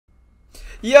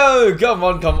Yo, come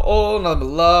on, nothing but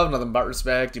love, nothing but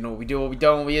respect. You know what we do, what we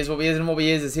don't, what we is, and what we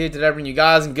is here today, bringing you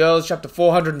guys and girls, chapter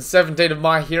 417 of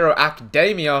My Hero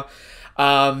Academia.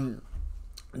 Deku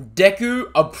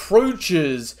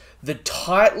approaches the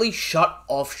tightly shut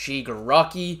off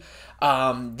Shigaraki.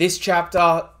 This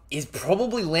chapter is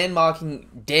probably landmarking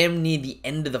damn near the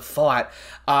end of the fight.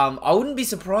 I wouldn't be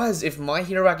surprised if My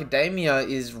Hero Academia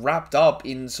is wrapped up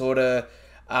in sort of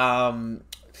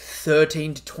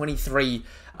 13 to 23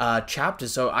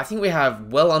 chapters, so I think we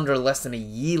have well under less than a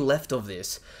year left of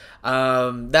this.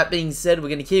 That being said, we're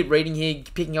going to keep reading here,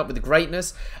 picking up with the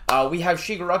greatness. We have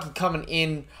Shigaraki coming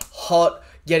in hot,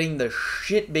 getting the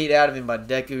shit beat out of him by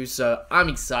Deku, so I'm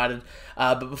excited.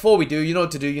 But before we do, you know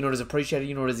what to do, you know what is appreciated,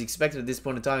 you know what is expected at this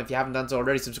point in time. If you haven't done so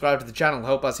already, subscribe to the channel,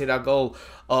 help us hit our goal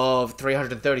of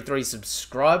 333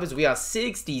 subscribers. We are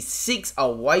 66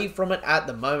 away from it at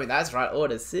the moment. That's right,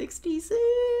 order 66.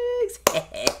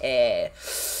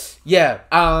 Yeah,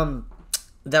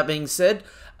 that being said,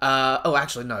 oh,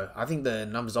 actually, no. I think the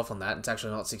number's off on that. It's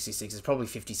actually not 66. It's probably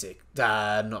 56.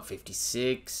 Not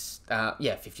 56.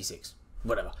 Yeah, 56.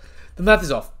 Whatever. The math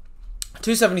is off.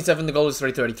 277, the goal is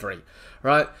 333.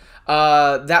 Right?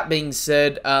 That being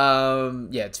said,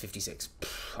 yeah, it's 56.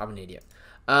 I'm an idiot.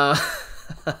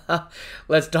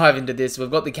 Let's dive into this.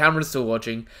 We've got the camera still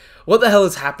watching. What the hell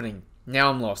is happening? Now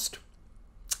I'm lost.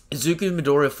 Izuku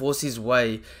Midoriya forces his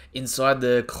way inside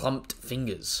the clumped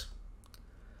fingers.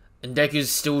 And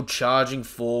Deku's still charging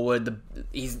forward.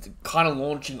 He's kind of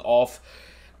launching off,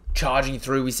 charging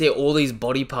through. We see all these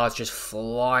body parts just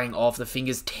flying off. The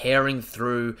fingers tearing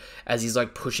through as he's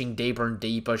like pushing deeper and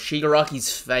deeper.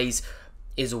 Shigaraki's face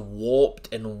is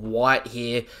warped and white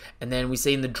here. And then we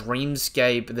see in the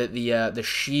dreamscape that the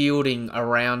shielding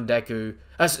around Deku...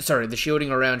 the shielding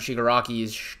around Shigaraki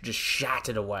is just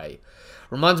shattered away.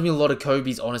 Reminds me a lot of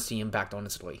Kobe's Honesty Impact,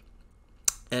 honestly.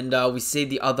 And we see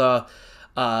the other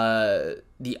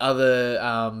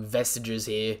vestiges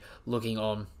here looking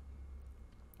on.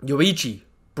 Yoichi,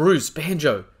 Bruce,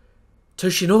 Banjo,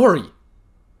 Toshinori.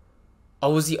 I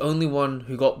was the only one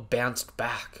who got bounced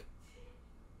back.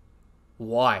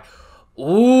 Why?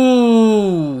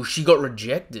 Ooh, she got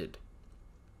rejected.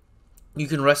 You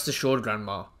can rest assured,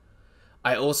 Grandma.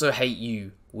 I also hate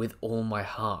you with all my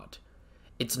heart.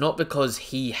 It's not because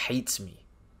he hates me.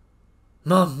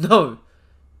 Mom, no!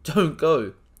 Don't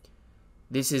go.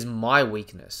 This is my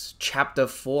weakness. Chapter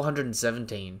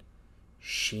 417.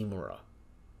 Shimura.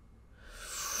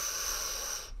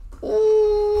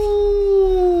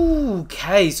 Ooh,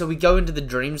 okay, so we go into the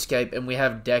dreamscape and we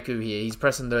have Deku here. He's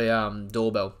pressing the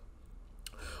doorbell.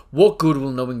 What good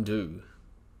will knowing do?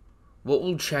 What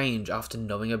will change after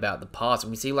knowing about the past?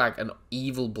 And we see like an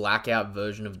evil blackout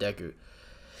version of Deku.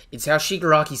 It's how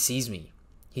Shigaraki sees me.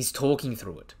 He's talking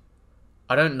through it.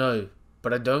 I don't know,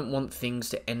 but I don't want things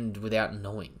to end without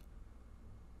knowing.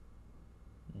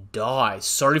 Die.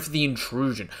 Sorry for the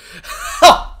intrusion.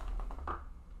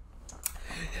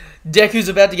 Deku's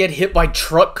about to get hit by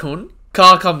Truck-kun.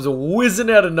 Car comes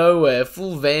whizzing out of nowhere.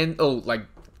 Full van... Oh, like...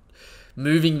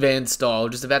 moving van style.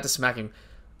 Just about to smack him.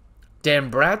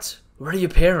 Damn brats. Where are your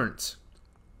parents?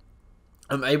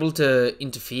 I'm able to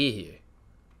interfere here.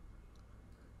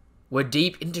 We're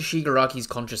deep into Shigaraki's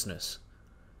consciousness.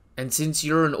 And since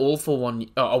you're an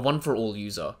a one-for-all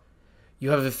user, you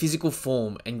have a physical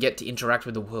form and get to interact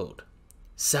with the world.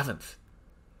 7th.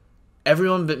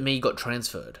 Everyone but me got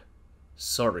transferred.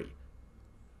 Sorry.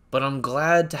 But I'm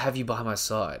glad to have you by my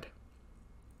side.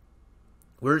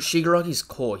 We're at Shigaraki's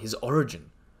core, his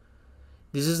origin.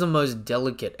 This is the most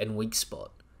delicate and weak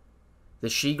spot. The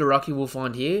Shigaraki we'll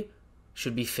find here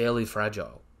should be fairly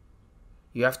fragile.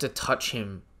 You have to touch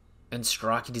him and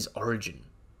strike at his origin.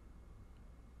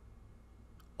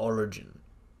 Origin.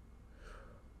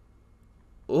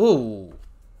 Ooh.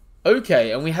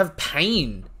 Okay, and we have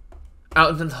Pain.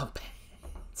 Oh, no,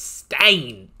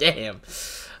 Stain. Damn.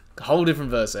 A whole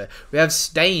different verse there. We have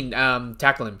Stain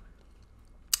tackle him.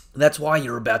 That's why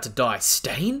you're about to die.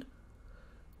 Stain?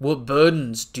 What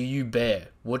burdens do you bear?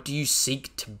 What do you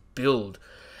seek to build?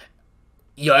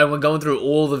 Yo, and we're going through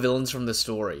all the villains from the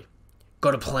story.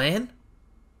 Got a plan?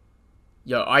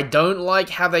 Yo, I don't like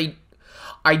how they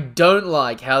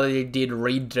did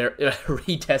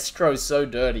Redestro so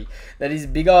dirty that his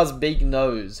big ass beak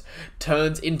nose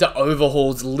turns into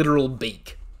Overhaul's literal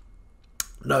beak.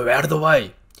 No, out of the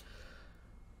way.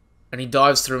 And he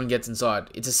dives through and gets inside.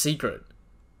 It's a secret.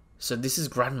 So this is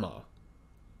Grandma.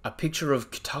 A picture of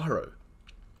Kitaro.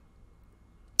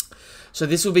 So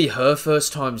this will be her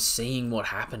first time seeing what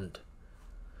happened.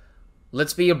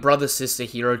 Let's be a brother-sister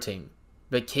hero team,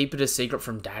 but keep it a secret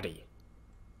from Daddy.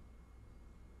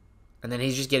 And then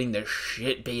he's just getting the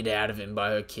shit beat out of him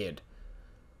by her kid.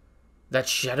 That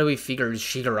shadowy figure is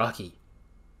Shigaraki.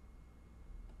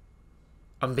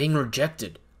 I'm being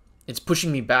rejected. It's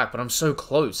pushing me back, but I'm so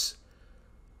close.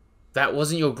 That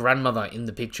wasn't your grandmother in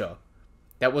the picture.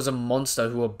 That was a monster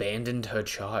who abandoned her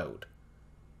child.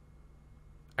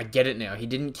 I get it now. He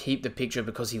didn't keep the picture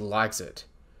because he likes it.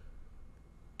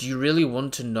 Do you really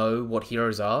want to know what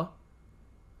heroes are?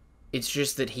 It's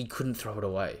just that he couldn't throw it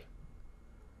away.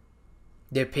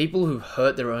 They're people who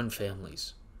hurt their own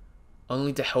families,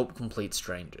 only to help complete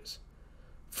strangers.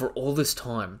 For all this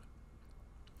time,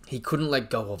 he couldn't let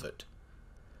go of it.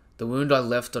 The wound I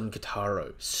left on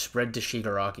Kitaro spread to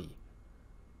Shigaraki.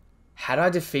 Had I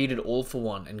defeated All for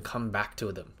One and come back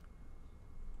to them?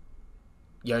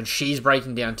 Yo, and she's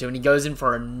breaking down too, and he goes in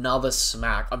for another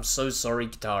smack. I'm so sorry,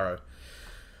 Kitaro.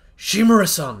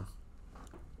 Shimura-san!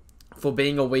 For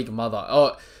being a weak mother.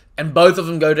 Oh, and both of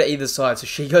them go to either side. So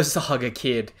she goes to hug a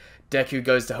kid. Deku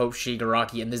goes to help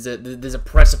Shigaraki, and there's a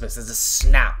precipice, there's a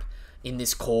snap in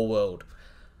this core world.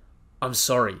 I'm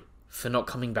sorry for not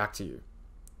coming back to you.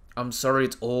 I'm sorry,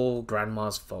 it's all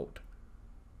Grandma's fault.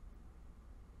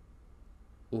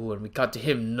 Ooh, and we cut to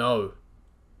him. No.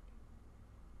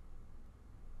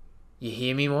 You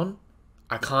hear me, Mon?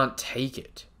 I can't take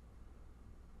it.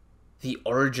 The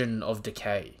origin of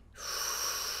decay.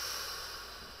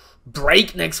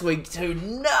 Break next week too.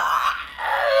 No!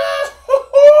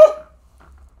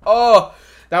 Oh,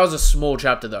 that was a small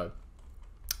chapter though.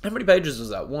 How many pages was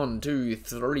that? 1, 2,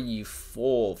 3,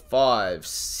 4, 5,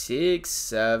 6,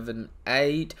 7,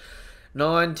 8,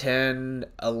 9, 10,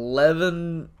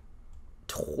 11,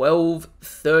 12,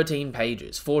 13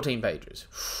 pages. 14 pages.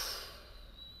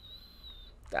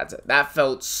 That's it. That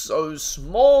felt so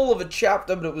small of a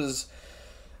chapter, but it was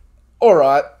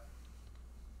alright.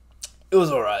 It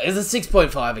was alright. It was a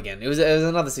 6.5 again. It was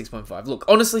another 6.5. Look,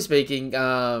 honestly speaking,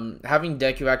 having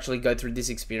Deku actually go through this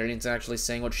experience and actually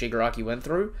seeing what Shigaraki went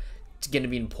through, it's going to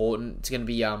be important. It's going to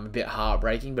be a bit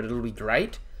heartbreaking, but it'll be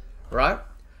great, right?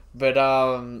 But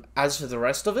as for the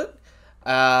rest of it,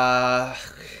 I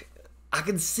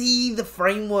can see the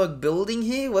framework building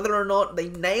here. Whether or not they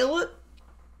nail it,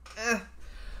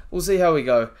 we'll see how we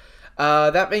go.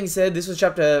 That being said, this was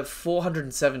chapter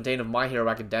 417 of My Hero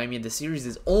Academia. The series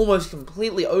is almost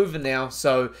completely over now,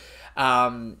 so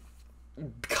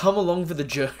come along for the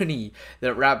journey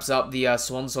that wraps up the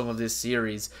swan song of this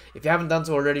series. If you haven't done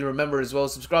so already, remember as well,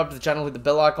 subscribe to the channel, hit the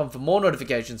bell icon for more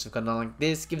notifications for content like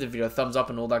this, give the video a thumbs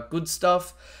up and all that good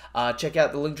stuff. Check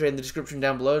out the link tree in the description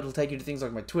down below. It'll take you to things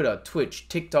like my Twitter, Twitch,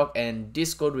 TikTok, and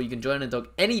Discord, where you can join and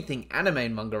talk anything anime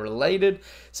and manga related.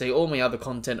 See all my other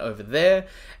content over there.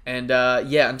 And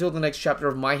yeah, until the next chapter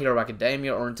of My Hero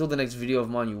Academia, or until the next video of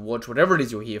mine you watch, whatever it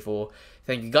is you're here for,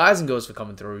 thank you guys and girls for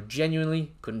coming through.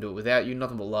 Genuinely, couldn't do it without you.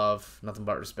 Nothing but love, nothing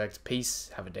but respect.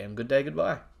 Peace. Have a damn good day.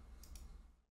 Goodbye.